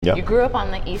Yeah. You grew up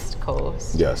on the East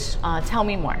Coast. Yes. Tell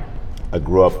me more. I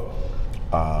grew up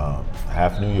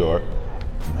half New York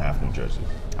and half New Jersey.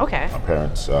 Okay. My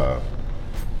parents,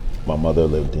 my mother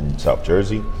lived in South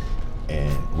Jersey,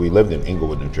 and we lived in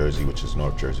Englewood, New Jersey, which is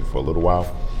North Jersey, for a little while.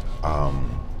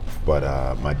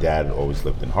 But my dad always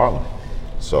lived in Harlem.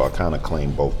 So I kind of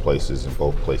claimed both places, and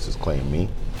both places claimed me.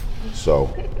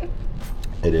 So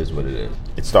it is what it is.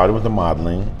 It started with the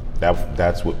modeling.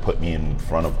 That's what put me in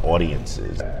front of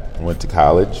audiences. I went to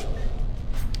college.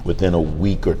 Within a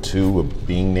week or two of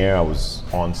being there, I was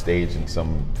on stage in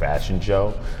some fashion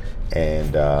show.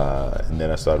 And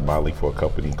then I started modeling for a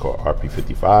company called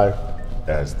RP55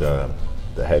 as the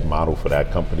head model for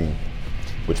that company,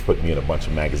 which put me in a bunch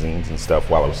of magazines and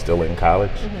stuff while I was still in college.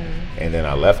 And then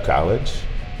I left college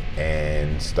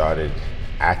and started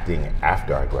acting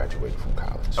after I graduated from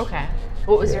college. Okay.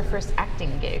 What was your first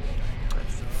acting gig?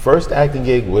 First acting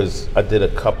gig was, I did a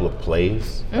couple of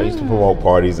plays. I used to promote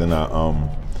parties, and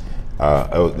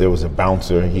there was a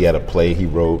bouncer. He had a play he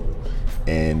wrote,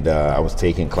 and I was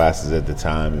taking classes at the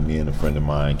time, and me and a friend of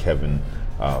mine, Kevin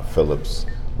Phillips,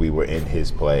 we were in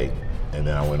his play. And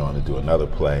then I went on to do another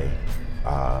play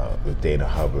with Dana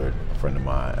Hubbard,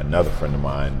 another friend of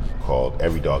mine, called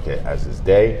Every Dog Has His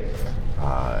Day.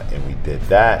 And we did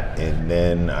that, and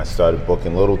then I started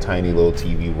booking tiny little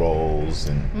TV roles,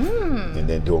 and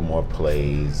then doing more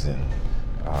plays and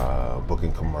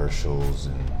booking commercials,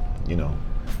 and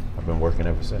I've been working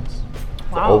ever since.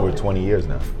 Wow. For over 20 years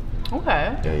now.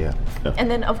 Okay. Yeah. And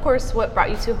then, of course, what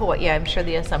brought you to Hawaii? I'm sure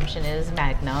the assumption is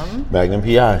Magnum. Magnum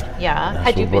PI. Yeah.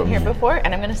 Had you been here before?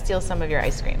 And I'm going to steal some of your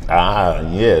ice cream.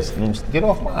 Yes. Get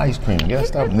off my ice cream. Yeah,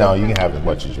 stop. No, you can have as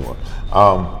much as you want.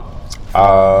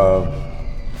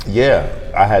 Yeah,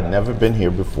 I had never been here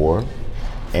before,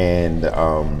 and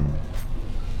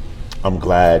I'm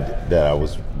glad that I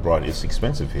was brought. It's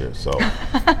expensive here, so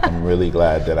I'm really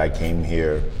glad that I came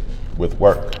here with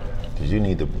work, because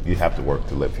you have to work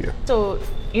to live here. So,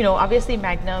 obviously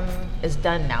Magnum is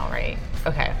done now, right?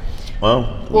 Okay.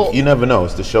 Well, you never know.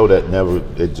 It's the show that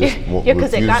just yeah,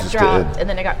 because it got dropped and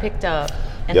then it got picked up,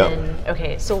 and Yep. then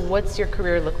okay. So, what's your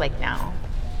career look like now?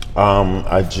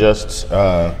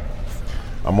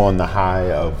 I'm on the high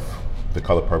of The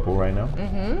Color Purple right now.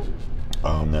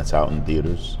 That's out in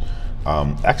theaters.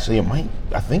 Actually,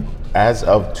 I think as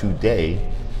of today,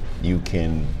 you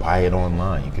can buy it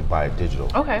online. You can buy it digital.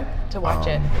 Okay, to watch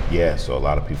it. Yeah, so a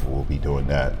lot of people will be doing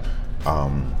that.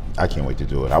 I can't wait to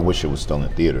do it. I wish it was still in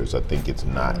theaters. I think it's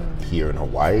not here in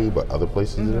Hawaii, but other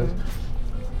places it is.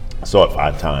 Saw it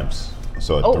 5 times.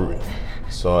 Saw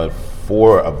it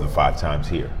 4 of the 5 times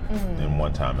here, and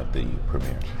 1 time at the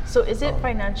premiere. So is it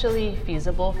financially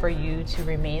feasible for you to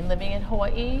remain living in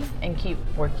Hawaii and keep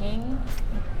working?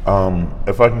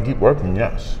 If I can keep working,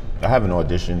 yes. I have an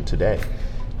audition today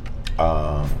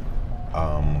and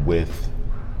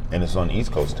it's on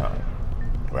East Coast time,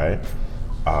 right?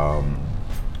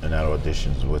 And that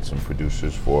audition's with some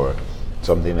producers for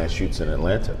something that shoots in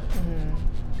Atlanta.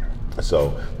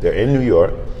 So they're in New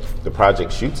York, the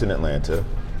project shoots in Atlanta,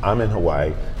 I'm in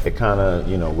Hawaii. It kind of,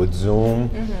 with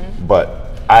Zoom, but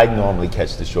I normally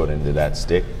catch the short end of that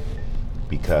stick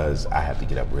because I have to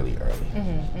get up really early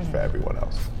for everyone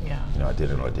else. Yeah. I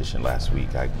did an audition last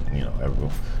week. I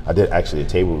did actually a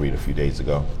table read a few days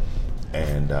ago,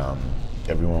 and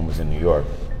everyone was in New York,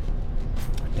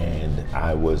 and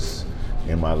I was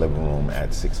in my living room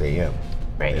at 6 a.m.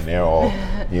 Right. And they're all,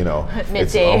 it's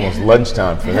Midday. almost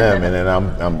lunchtime for them, and then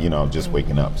I'm just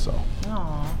waking up. So.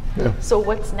 Aw. Yeah. So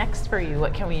what's next for you?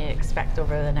 What can we expect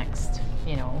over the next,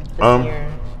 this year?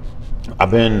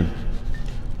 I've been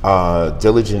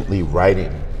diligently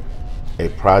writing a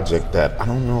project that I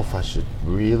don't know if I should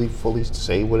really fully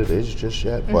say what it is just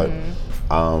yet, but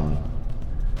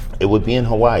it would be in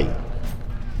Hawaii,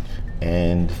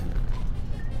 and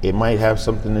it might have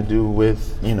something to do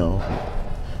with,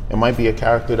 it might be a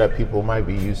character that people might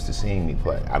be used to seeing me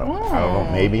play. I don't know.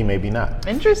 Maybe not.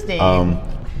 Interesting.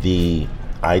 The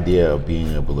idea of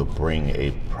being able to bring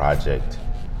a project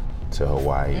to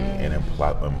Hawaii and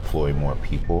employ more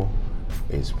people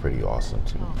is pretty awesome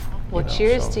too. Well,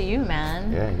 cheers to you,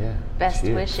 man. Yeah. Best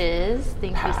Cheers. wishes.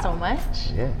 Thank you so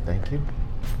much. Yeah, thank you.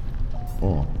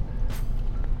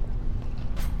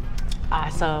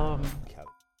 Awesome.